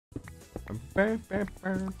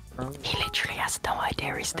He literally has no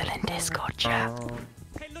idea he's still in Discord chat.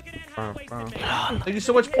 Thank you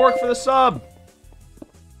so much, Pork, for the sub.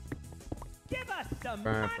 Give us some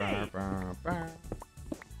money.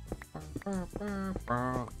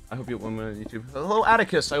 I hope you went on YouTube. Hello,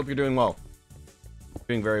 Atticus. I hope you're doing well.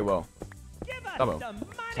 Doing very well. Give us Tubbo. some money.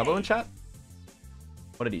 Tubbo in chat?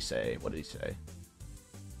 What did he say? What did he say?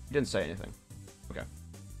 He didn't say anything. Okay.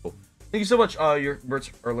 Cool. Thank you so much. Your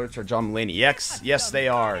alerts are John Mulaney. Yes, they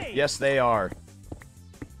are. Yes, they are.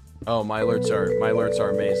 Oh, my alerts are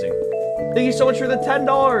amazing. Thank you so much for the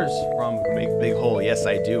 $10 from Big Hole. Yes,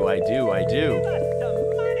 I do. Give us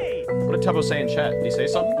some money. What did Tubbo say in chat? Did he say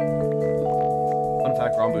something? Fun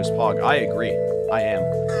fact, Ranboo's Pog. I agree. I am.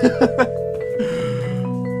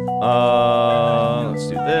 Let's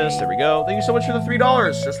do this. There we go. Thank you so much for the $3.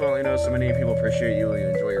 Just want to let you know, so many people appreciate you. You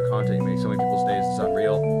enjoy your content. You make so many people's days. It's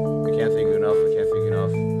unreal. I can't thank you enough. I can't thank you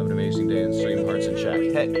enough. Have an amazing day and stream hearts in chat.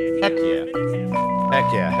 Heck yeah. Heck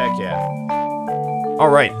yeah. Heck yeah. All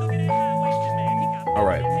right. All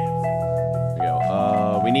right. Here we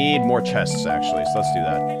go. We need more chests, actually, so let's do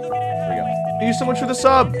that. There we go. Thank you so much for the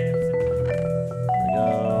sub. There we go.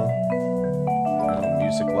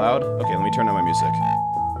 Music loud. Okay, let me turn on my music.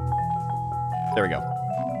 There we go.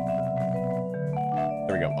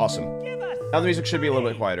 There we go. Awesome. Now the music should be a little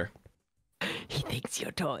bit quieter. He thinks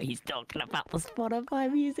he's talking about the Spotify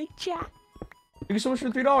music chat. Thank you so much for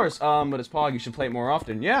the $3. But it's Pog, you should play it more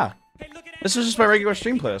often. Yeah. This is just my regular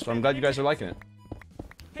stream playlist, but I'm glad you guys are liking it.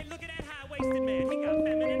 Hey, look at that high-waisted man. He got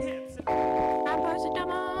feminine hips. Give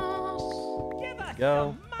us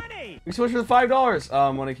Go. some money. Thank you so much for the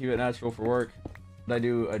 $5. Want to keep it natural for work. Would I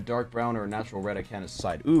do a dark brown or a natural red? I can't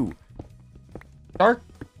decide. Ooh. Dark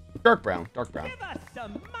brown. Dark brown. Give us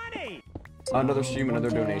some money. Another stream, another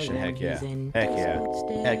donation. Heck yeah. Heck yeah.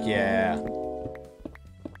 Heck yeah.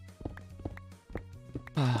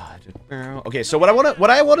 Okay, so what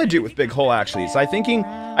I wanna do with Big Hole actually is I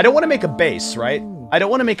don't want to make a base, right? I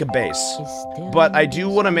don't want to make a base, but I do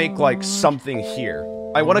want to make like something here.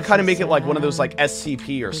 I want to kind of make it like one of those like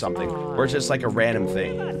SCP or something, or it's just like a random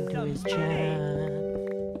thing.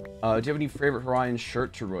 Do you have any favorite Hawaiian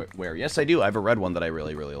shirt to wear? Yes, I do. I have a red one that I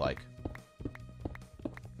really, really like.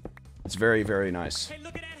 It's very, very nice. Hey,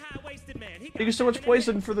 look at that high-waisted man. He got Thank you so much,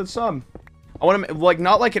 Poison, for the sub. I want to, like,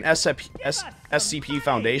 not like an SCP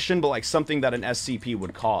Foundation, but like something that an SCP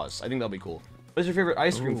would cause. I think that'll be cool. What's your favorite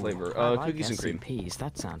ice cream flavor? I like Cookies and cream. SCPs.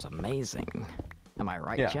 That sounds amazing. Am I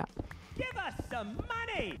right, Yeah. chat? Give us some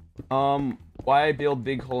money. Why I build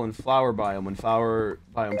Big Hole in Flower Biome when Flower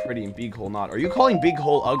Biome pretty and Big Hole not? Are you calling Big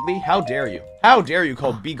Hole ugly? How dare you? How dare you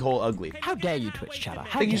call Big Hole ugly? How dare you, Twitch chatter?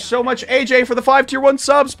 How Thank you dare so much, AJ, for the 5 tier 1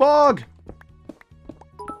 subs, Pog!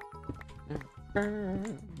 Hey,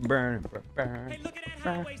 look at that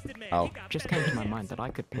high-waisted man. Oh. He got Just came to my mind that I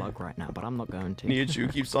could plug right now, but I'm not going to.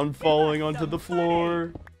 Nihachu keeps on falling onto the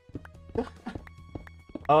floor.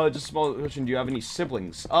 Just a small question. Do you have any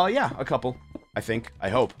siblings? Yeah, a couple. I think. I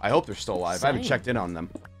hope. I hope they're still alive. I haven't checked in on them.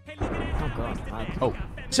 Hey, look at that Oh god. high-waisted Oh,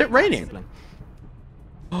 is it raining?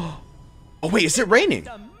 Oh, wait, is it raining?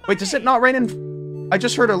 Wait, does it not rain in... I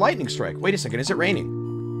just heard a lightning strike. Wait a second, is it raining?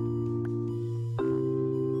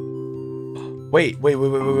 Wait,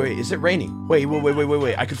 is it raining? Wait,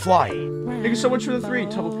 I could fly. Thank you so much for the 3.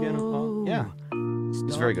 Tubbo piano. Yeah.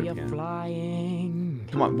 It's very good piano.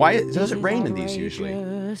 Come on, why does it rain in these usually?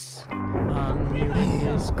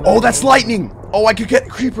 Oh, that's lightning! Oh, I could get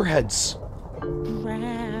creeper heads.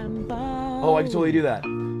 Oh, I could totally do that.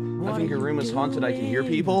 I think your room is haunted. I can hear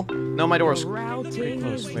people. No, my door's pretty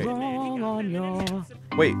close. Wait.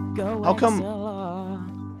 Wait, how come? Oh,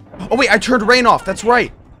 wait, I turned rain off. That's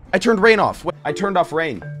right. I turned rain off. Wait, I turned off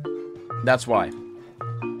rain. That's why.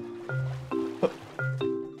 Oh,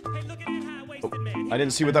 I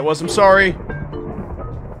didn't see what that was. I'm sorry.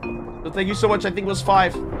 But thank you so much. I think it was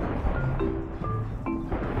 5. Oh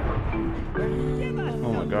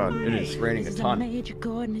my god, it is raining a ton.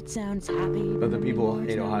 But the people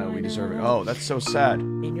hate Ohio. We deserve it. Oh, that's so sad.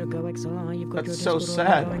 That's so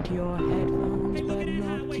sad.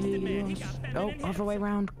 Oh, other way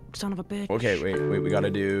around, son of a bitch. Okay, wait, we gotta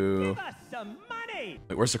do...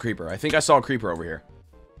 Wait, where's the creeper? I think I saw a creeper over here.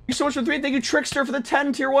 Thank you so much for the 3. Thank you, Trickster, for the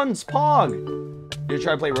 10 tier 1s. Pog! Did you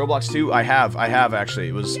try to play Roblox too? I have actually.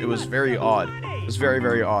 It was very odd. It was very,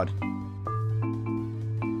 very odd.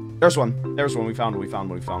 There's one. We found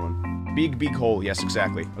one. Big hole. Yes,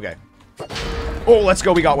 exactly. Okay. Oh, let's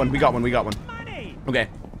go. We got one. Okay.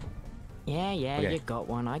 Yeah, Okay. you got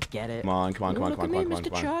one. I get it. Come on. Look at me,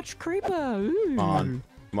 Mr. Church Creeper. Ooh. Come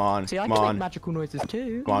on. See, I can make magical noises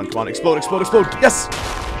too. Come on. Explode. Yes!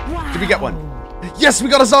 Wow. Did we get one? Yes, we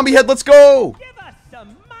got a zombie head. Let's go. Give us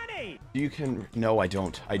some money. You can. No, I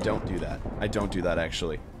don't. I don't do that. I don't do that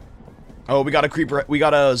actually. Oh, we got a creeper. We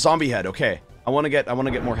got a zombie head. Okay. I want to get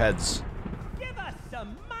more heads. Give us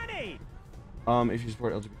some money. If you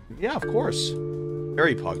support LGBT. Yeah, of course.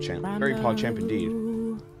 Very PogChamp. Very PogChamp indeed.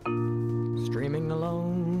 Streaming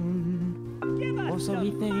alone. Give us Also,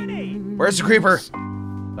 some money. Where's the creeper?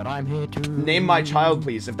 But I'm here to Name my child,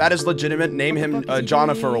 please. If that is legitimate, name him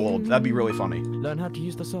Jonathan. That'd be really funny. learn how to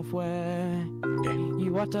use the software. Okay.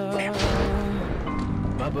 You what a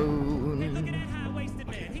baboon.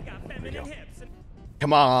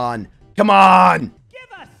 Come on. Come on.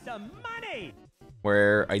 Give us some money.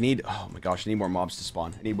 Where I need. Oh my gosh, I need more mobs to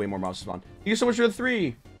spawn. I need way more mobs to spawn. Thank you so much for the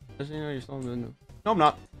 3. No, I'm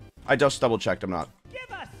not. I just double checked. I'm not.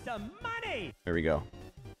 Give us some money. There we go.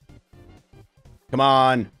 Come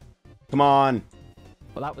on. Come on.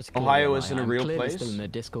 Well, that was cool. Ohio is in a I'm real clearly place? Still in a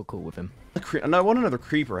Discord call with him. I want another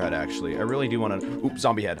creeper head, actually. I really do want to. Oop,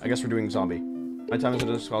 zombie head. I guess we're doing zombie. My time is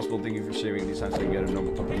as possible. Thank you for streaming these times so I can get a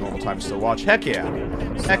normal time to still watch. Heck yeah.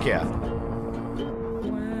 Heck yeah.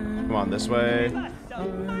 Come on, this way. Give us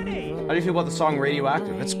some money. How do you feel about the song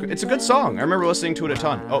Radioactive? It's a good song. I remember listening to it a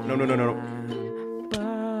ton. Oh, no.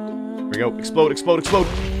 Here we go. Explode, explode, explode.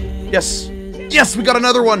 Yes. Yes, we got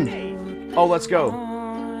another one. Oh, let's go.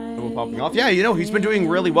 Double popping off. Yeah, you know, he's been doing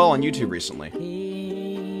really well on YouTube recently.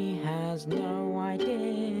 He has no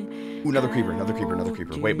idea. Ooh, another creeper, another creeper, another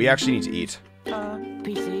creeper. Wait, we actually need to eat.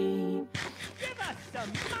 PC. Give us some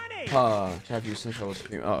money. Chat view since I was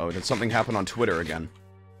streaming. Uh-oh, did something happen on Twitter again?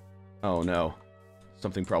 Oh, no.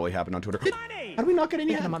 Something probably happened on Twitter. Money. How do we not get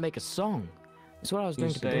any? I might make a song. That's what I was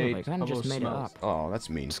doing to begin with. I kind of just made it up. Oh, that's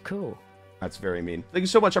mean. It's cool. That's very mean. Thank you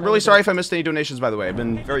so much. I'm really sorry if I missed any donations, by the way. I've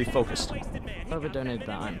been very focused. Whoever donated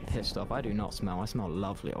that, I'm pissed off. I do not smell. I smell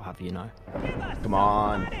lovely, I'll have you know. Come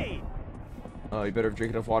on. Oh, you better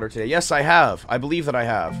drink enough water today. Yes, I have. I believe that I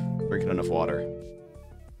have. Drinking enough water.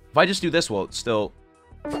 If I just do this, will it still...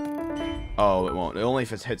 Oh, it won't. Only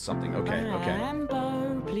if it hits something. Okay, okay.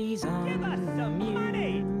 Rambo, please unmute.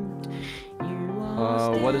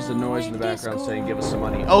 What is the noise in the background saying, give us some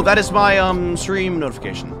money? Oh, that is my, stream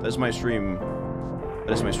notification. That is my stream...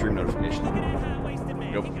 That is my stream notification.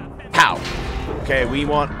 Nope. Pow! Okay, we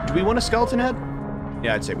want... Do we want a skeleton head?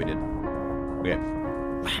 Yeah, I'd say we did. Okay.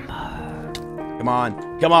 Rambo, Come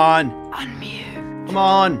on. Come on! unmute. Come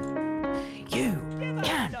on! You can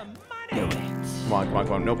do it. Come on, come on,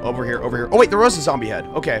 come on. Nope, over here, over here. Oh, wait, there was a zombie head.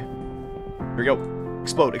 Okay. Here we go.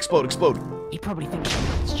 Explode, explode, explode. He probably thinks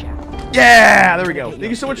it's chat. Yeah! There we go. Thank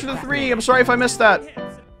you so much for the 3. I'm sorry if I missed that.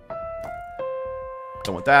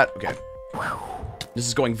 Don't want that. Okay. This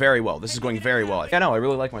is going very well. This is going very well. Yeah, no, I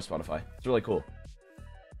really like my Spotify. It's really cool.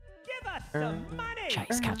 Give us some money. Chat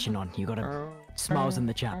is catching on. You gotta smiles in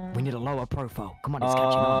the chat. We need a lower profile. Come on, he's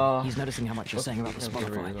catching on. He's noticing how much you're saying about the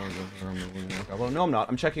Spotify. Well, no, I'm not.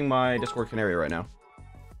 I'm checking my Discord Canary right now.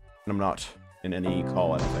 And I'm not in any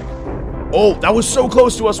call, I don't think. Oh, that was so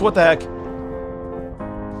close to us. What the heck? Give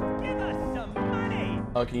us some money.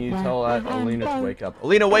 Can you tell Alina to wake up?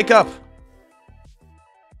 Alina, wake up!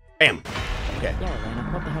 Bam. Okay. Yeah, Elena,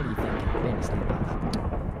 what the hell do you think? I don't understand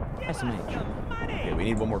about that. SMH. Okay, we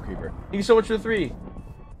need one more creeper. Thank you so much for the 3.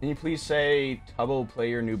 Can you please say, Tubbo,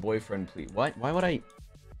 play your new boyfriend, please? What? Why would I?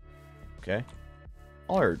 Okay.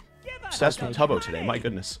 All are obsessed with Tubbo today. My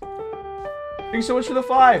goodness. Thank you so much for the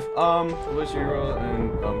 5. What's your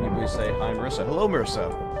and can you please say hi, Marissa? Hello,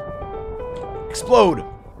 Marissa. Explode!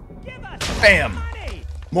 Bam!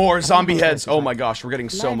 More zombie heads. Oh my gosh, we're getting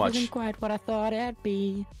so Life much. isn't quite what I thought it'd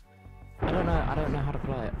be. I don't know how to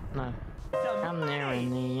play it. No. I'm there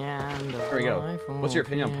in the end. There we go. What's your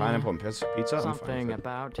opinion on pineapple and pizza? I'm fine Something with it.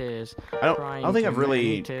 about his. I don't think I've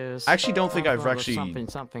really. I actually don't think I've actually something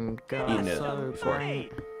eaten it so before.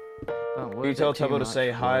 great. Can you tell Tubbo to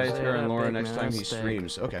say hi to her and Laura next time he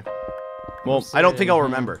streams? Okay. Well, I don't think I'll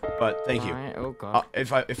remember, but thank you. Oh god.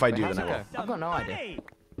 If I do, then I will. I've got no idea.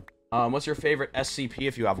 What's your favorite SCP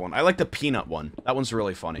if you have one? I like the peanut one. That one's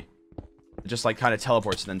really funny. It just like kind of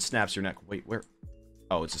teleports and then snaps your neck. Wait, where?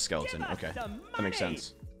 Oh, it's a skeleton. Okay, that makes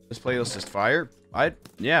sense. This playlist is fire.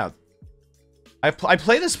 Yeah. I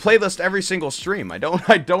play this playlist every single stream. I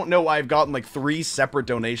don't know why I've gotten like 3 separate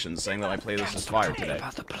donations saying that my playlist is fire today.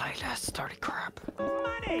 About the playlist, dirty crap.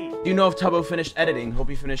 Do you know if Tubbo finished editing? Hope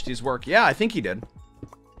he finished his work. Yeah, I think he did.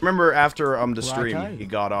 Remember after the stream, he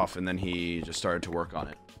got off and then he just started to work on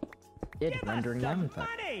it. Rendering them, but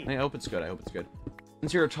I hope it's good. I hope it's good.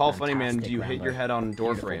 Since you're a tall, funny man, do you hit your head on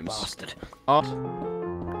door frames? bastard.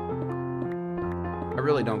 I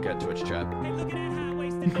really don't get Twitch chat.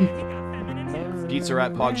 Pizza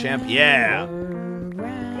Rat PogChamp, yeah!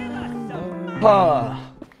 Sorry,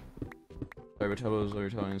 but Tubbo's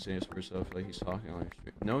literally telling us for stuff like he's talking on your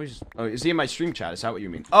stream. No, he's. Oh, is he in my stream chat? Is that what you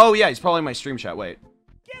mean? Oh yeah, he's probably in my stream chat. Wait.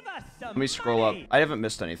 Give us some Let me scroll up. I haven't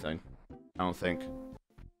missed anything. I don't think.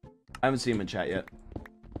 I haven't seen him in chat yet.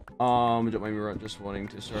 Don't mind me just wanting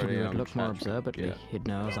to start He a would look more chat. observantly. Yeah. He'd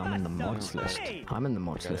know as I'm in the mods Money. list. I'm in the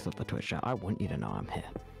mods list of the Twitch chat. I want you to know I'm here.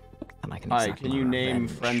 And I can Hi, exact can my you name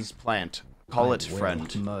revenge. friend's plant? Call it I will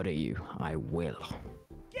friend. murder you. I will.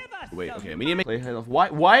 Give us Wait, some okay. We need to make.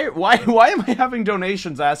 Why am I having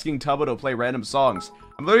donations asking Tubbo to play random songs?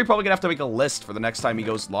 I'm literally probably gonna have to make a list for the next time he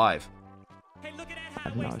goes live. Hey, look at that I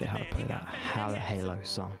have no idea how to play that Halo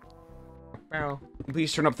song.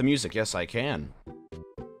 Please turn up the music. Yes, I can.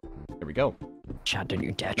 There we go. Chad, don't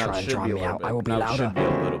you dare Now try it and should drown be a me little out. bit. I will be Now it louder. should be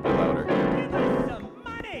a little bit louder. Give us some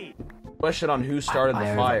money. Question on who started I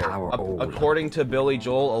the fire. overpower all. According to Billy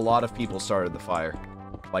Joel, a lot of people started the fire.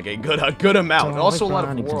 Like a good amount. Also a lot of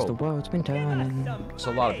the Since the world. world's been turning. It's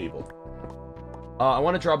a lot of people. I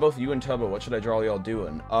want to draw both you and Tubbo. What should I draw y'all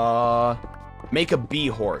doing? Make a bee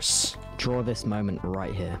horse. Draw this moment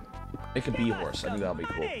right here. Make a bee horse. I think that'll be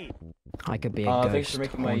cool. I could be a ghost Thanks for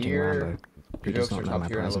making my haunting year. Rambo. He Your does jokes are not know top my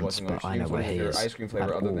tier and I love presence, watching but live I know streams. where What is he your is. ice cream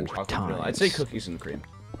flavor at other than all chocolate vanilla? I'd say times. cookies and cream.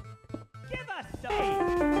 Give us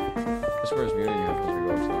some. This where's muted. You have to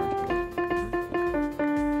reroll.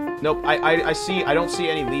 Nope. I don't see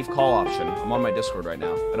any leave call option. I'm on my Discord right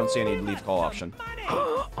now. I don't see any leave call option.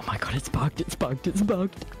 Oh my god, it's bugged, it's bugged, it's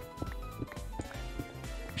bugged.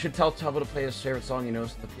 You should tell Tubbo to play his favorite song he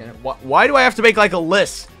knows at the piano. Why do I have to make like a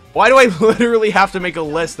list? Why do I literally have to make a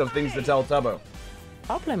list of things to tell Tubbo?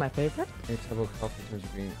 I'll play my favorite. Hey, Tubbo, coffee turns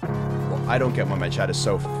green. Well, I don't get why my chat is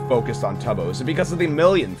so focused on Tubbo. Is it because of the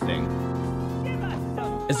million thing? Give us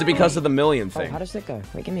some. Is it because of the million Oh, thing? how does it go?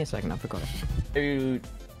 Wait, give me a second, I forgot it. Have you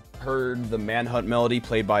heard the Manhunt melody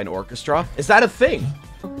played by an orchestra? Is that a thing?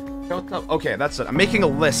 Okay, that's it. I'm making a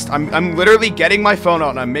list. I'm literally getting my phone out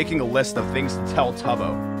and I'm making a list of things to tell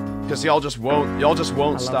Tubbo. Because y'all just won't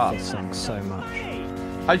I stop. love this song so much.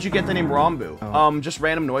 How'd you get the name Ranboo? Oh. Just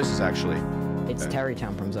random noises actually. It's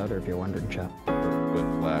Terrytown from Zelda, if you're wondering, chat.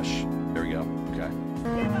 Whiplash. There we go. Okay.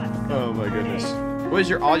 Oh my goodness. What is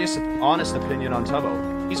your honest opinion on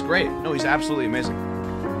Tubbo? He's great. No, he's absolutely amazing.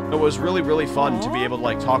 It was really, really fun to be able to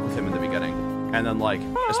like talk with him in the beginning. And then like,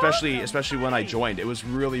 especially when I joined, it was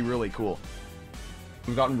really, really cool.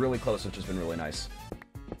 We've gotten really close, which has been really nice.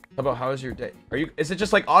 Tubbo, how is your day? Is it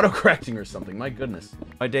just like auto-correcting or something? My goodness.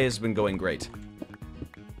 My day has been going great.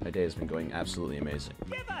 My day has been going absolutely amazing.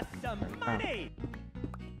 Give us some money.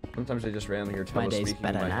 Sometimes I just randomly hear Tubbo My day's speaking in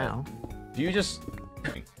better my head. now. Do you just...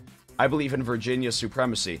 I believe in Virginia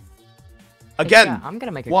supremacy. Hey, Again! chat, I'm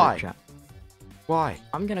gonna make a why? group chat. Why?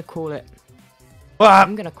 I'm gonna call it... Ah!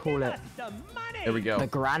 I'm gonna call it Some money. There we go. the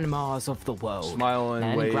grandmas of the world. Smile and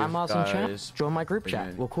Any wave, grandmas in guys. chat? Join my group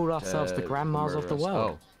chat. We'll call ourselves the grandmas of the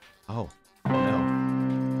world. Oh.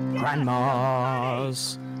 No.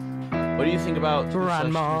 Grandmas. What do you think about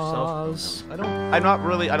Grandmas. I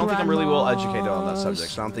don't think I'm really well educated on that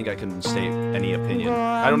subject, so I don't think I can state any opinion.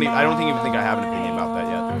 I don't even think I have an opinion about that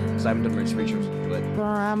yet, because I haven't done much research. But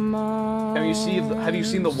Grandma. have you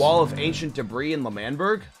seen the wall of ancient debris in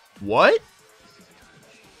L'Manberg? What?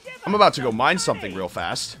 I'm about to go mine something real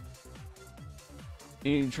fast.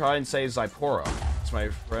 You can try and say Zipora. It's my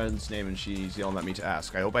friend's name, and she's yelling at me to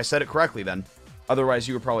ask. I hope I said it correctly then. Otherwise,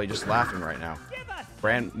 you were probably just laughing right now.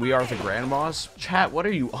 We are the grandmas? Chat, what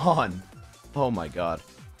are you on? Oh my god.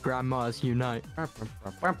 Grandmas unite. I'll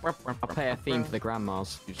play a theme for the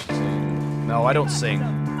grandmas. You should sing. No, I don't sing.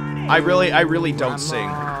 I really don't sing.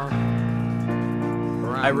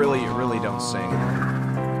 I really don't sing.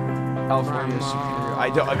 California is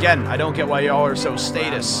superior. I don't get why y'all are so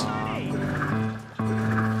status.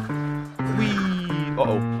 Wee.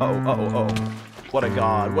 Uh-oh. What a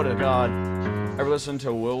god. What a god. Ever listened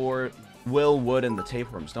to Will Wood and the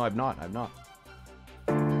Tapeworms? No, I've not.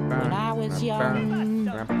 When I was young,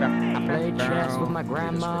 I played chess with my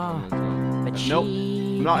grandma. But Nope.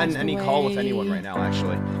 she I'm not in passed any call with away. anyone right now,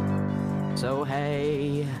 actually. So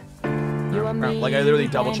hey, you and me Like, I literally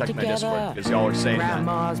band double-checked my Discord, together. because y'all are saying that.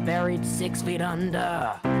 Grandma's buried 6 feet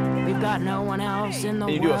under. We've got no one else in the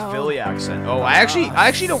Can you world. do a Philly accent? Oh, I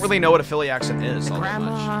actually don't really know what a Philly accent is all that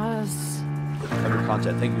much. Grandmas. Love your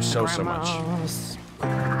content. Thank you so much. Grandmas.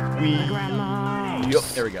 Wee. Grandmas. Yup,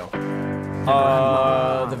 there we go.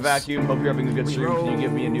 The vacuum. Hope you're having a good stream. Can you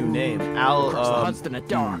give me a new name? Hudson at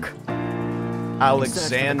dark.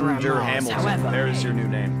 Alexander grandmas. Hamilton. However, There's your new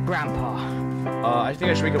name. Grandpa. I think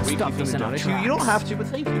I should make a weekly Stuff thing us to in our donate. You don't tracks. have to, but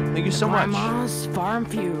thank you. Thank you so much. Grandmas, far and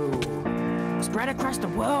few. Spread across the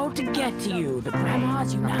world to get to you. The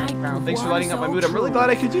grandmas unite. Thanks for lighting up my mood. I'm really glad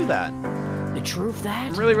I could do that. The truth that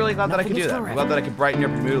I'm really, really glad that I can do that. I'm glad that I can brighten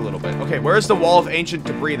up your mood a little bit. Okay, where's the wall of ancient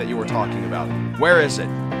debris that you were talking about? Where is it?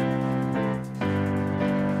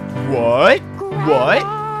 What? What?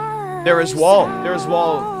 There is wall. There is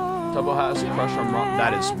wall. Tubbo has a crush on Ron.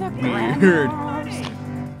 That is weird.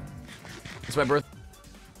 It's my birthday.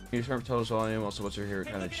 You turn total volume. Also, what's your favorite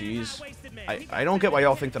kind of cheese? I don't get why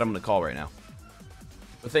y'all think that I'm gonna call right now.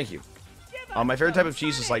 But thank you. My favorite type of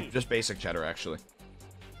cheese is like just basic cheddar, actually.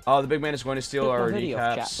 The big man is going to steal our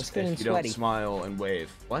kneecaps if you don't smile and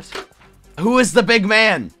wave. What? Who is the big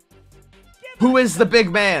man? Who is the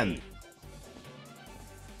big man?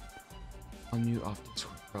 Unmute off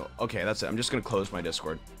Discord, bro. Okay, that's it. I'm just gonna close my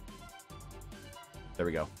Discord. There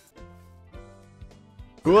we go.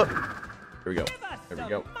 Cool. Here we go. There we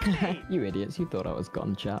go. You idiots, you thought I was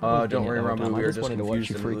gone, chat. Don't worry, Ranboo, we were just wanted to watch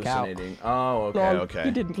you freak out. Oh, okay, Lol, okay.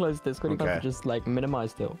 You didn't close this, could have just like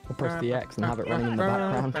minimized it or press the X and have it running in the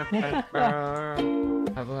background.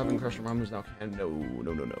 Having crush on Ranboo's now can no.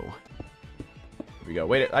 Here we go.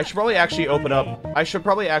 Wait, I should probably actually open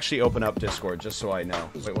up Discord just so I know.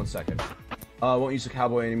 Wait 1 second. Won't use the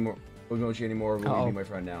cowboy anymore. Emoji anymore. Will you be my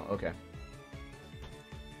friend now? Okay.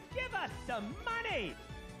 Give us some money.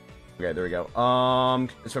 Okay, there we go.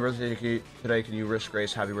 It's my birthday today. Can you wish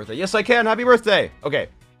Grace happy birthday? Yes, I can. Happy birthday. Okay.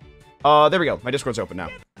 There we go. My Discord's open now.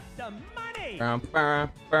 Some money.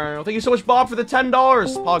 Thank you so much, Bob, for the $10.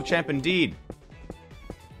 PogChamp indeed.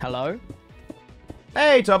 Hello?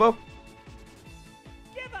 Hey, Tubbo.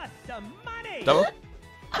 Give us some money. Tubbo?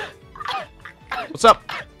 What's up?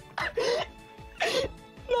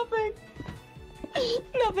 Nothing.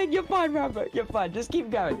 Nothing. You're fine, Robert. You're fine. Just keep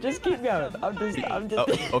going. Just keep going. I'm just.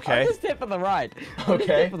 Okay. I'm just here for the ride. I'm just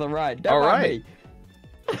Okay. here for the ride. Don't All mind right. me.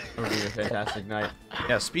 It'll be a fantastic night.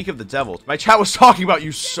 Yeah, speak of the devil. My chat was talking about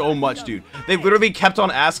you so much, dude. They literally kept on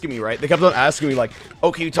asking me, right? They kept on asking me, like,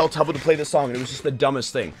 oh, can you tell Tubbo to play this song? And it was just the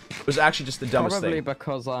dumbest thing. It was actually just the dumbest Probably thing.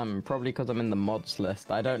 because I'm in the mods list.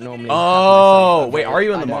 I don't normally. Oh, wait, are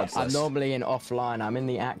you in the mods I'm list? normally in offline. I'm in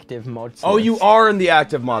the active mods. Oh, list. you are in the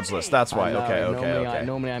active mods list. That's why. I know, Okay.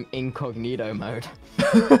 Normally I'm incognito mode.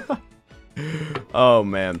 Oh,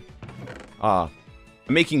 man. I'm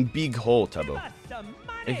making big hole, Tubbo.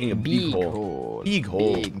 Making a big hole. Big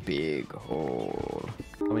hole. Big hole.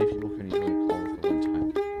 How many people can you join a call at one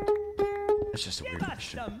time? That's just a weird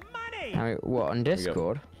question. What, on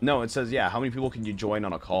Discord? No, it says, yeah, how many people can you join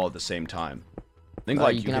on a call at the same time? I think,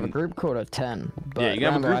 like, you can have a group call of 10. But yeah, you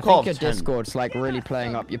can have a group I call think of your 10. Discord's, like, really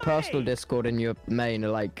playing up. Your personal Discord and your main are,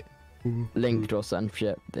 like, linked or some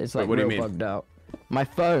shit. It's, like, Wait, what do you real mean? bugged out. My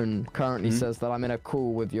phone currently says that I'm in a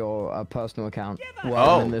call with your personal account.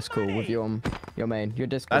 Well, I'm in this call with your main. Your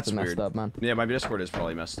Discord's That's messed weird. up, man. Yeah, my Discord is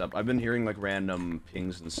probably messed up. I've been hearing, like, random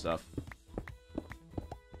pings and stuff.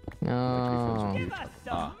 Oh. Give us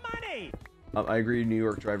some money. I agree, New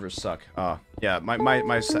York drivers suck. Yeah,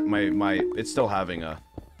 it's still having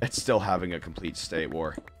a complete state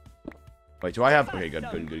war. Wait, do I have? Okay, good.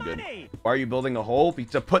 Why are you building a hole?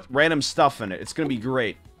 To put random stuff in it. It's gonna be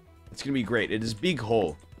great. It's gonna be great. It is big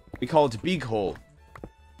hole. We call it big hole.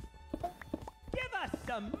 Give us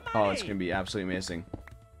some money. Oh, it's gonna be absolutely amazing.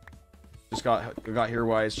 Just got here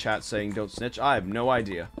why is chat saying don't snitch? I have no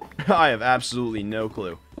idea. I have absolutely no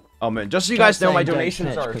clue. Oh man, just so you guys know, my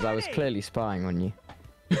donations are. Because I was clearly spying on you.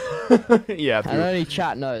 Yeah. And only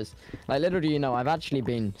chat knows. Like, little do you know, I've actually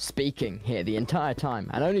been speaking here the entire time,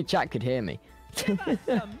 and only chat could hear me.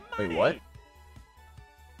 Wait, what?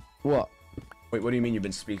 What? Wait, what do you mean you've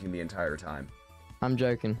been speaking the entire time? I'm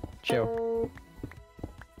joking. Chill.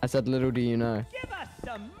 I said, little do you know. Give us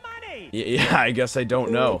some money. Yeah, I guess I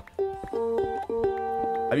don't know.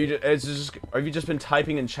 Have you just been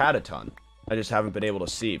typing in chat a ton? I just haven't been able to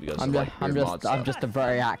see because of, like, weird mod stuff. I'm just a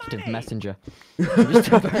very active messenger. I'm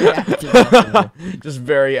just a very active messenger. Just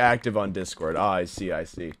very active on Discord. Ah, I see. You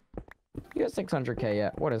got 600k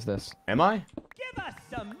yet? What is this? Am I? Give us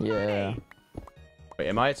some money. Yeah. Wait,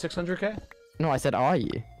 am I at 600k? No, I said, are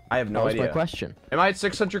you? I have no That was idea. my question. Am I at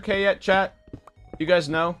 600k yet, chat? You guys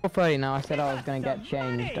know? 4:30 now. I said I was gonna get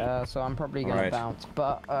changed, so I'm probably gonna Alright. bounce.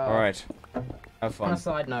 But Alright. Have on a fun.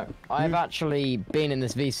 side note, I've actually been in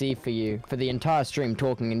this VC for you for the entire stream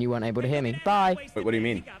talking, and you weren't able to hear me. Bye. Wait, what do you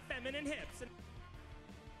mean?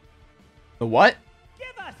 The what?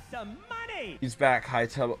 Give us some money. He's back. Hi,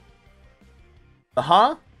 Tubbo.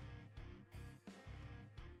 Huh?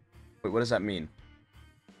 Wait, what does that mean?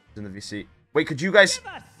 It's in the VC. Wait, could you guys... Give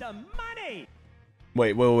us some money.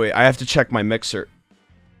 Wait. I have to check my mixer.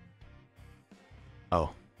 Oh,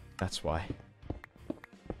 that's why.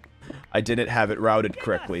 I didn't have it routed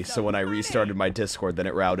correctly, so when I restarted my Discord, then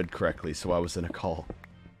it routed correctly, so I was in a call.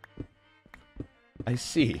 I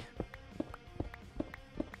see.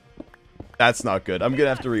 That's not good. I'm gonna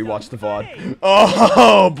have to rewatch the VOD.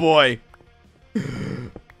 Oh boy.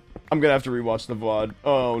 I'm gonna have to rewatch the VOD.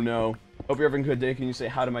 Oh no. Hope you're having a good day. Can you say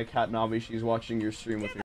hi to my cat Navi? She's watching your stream with me.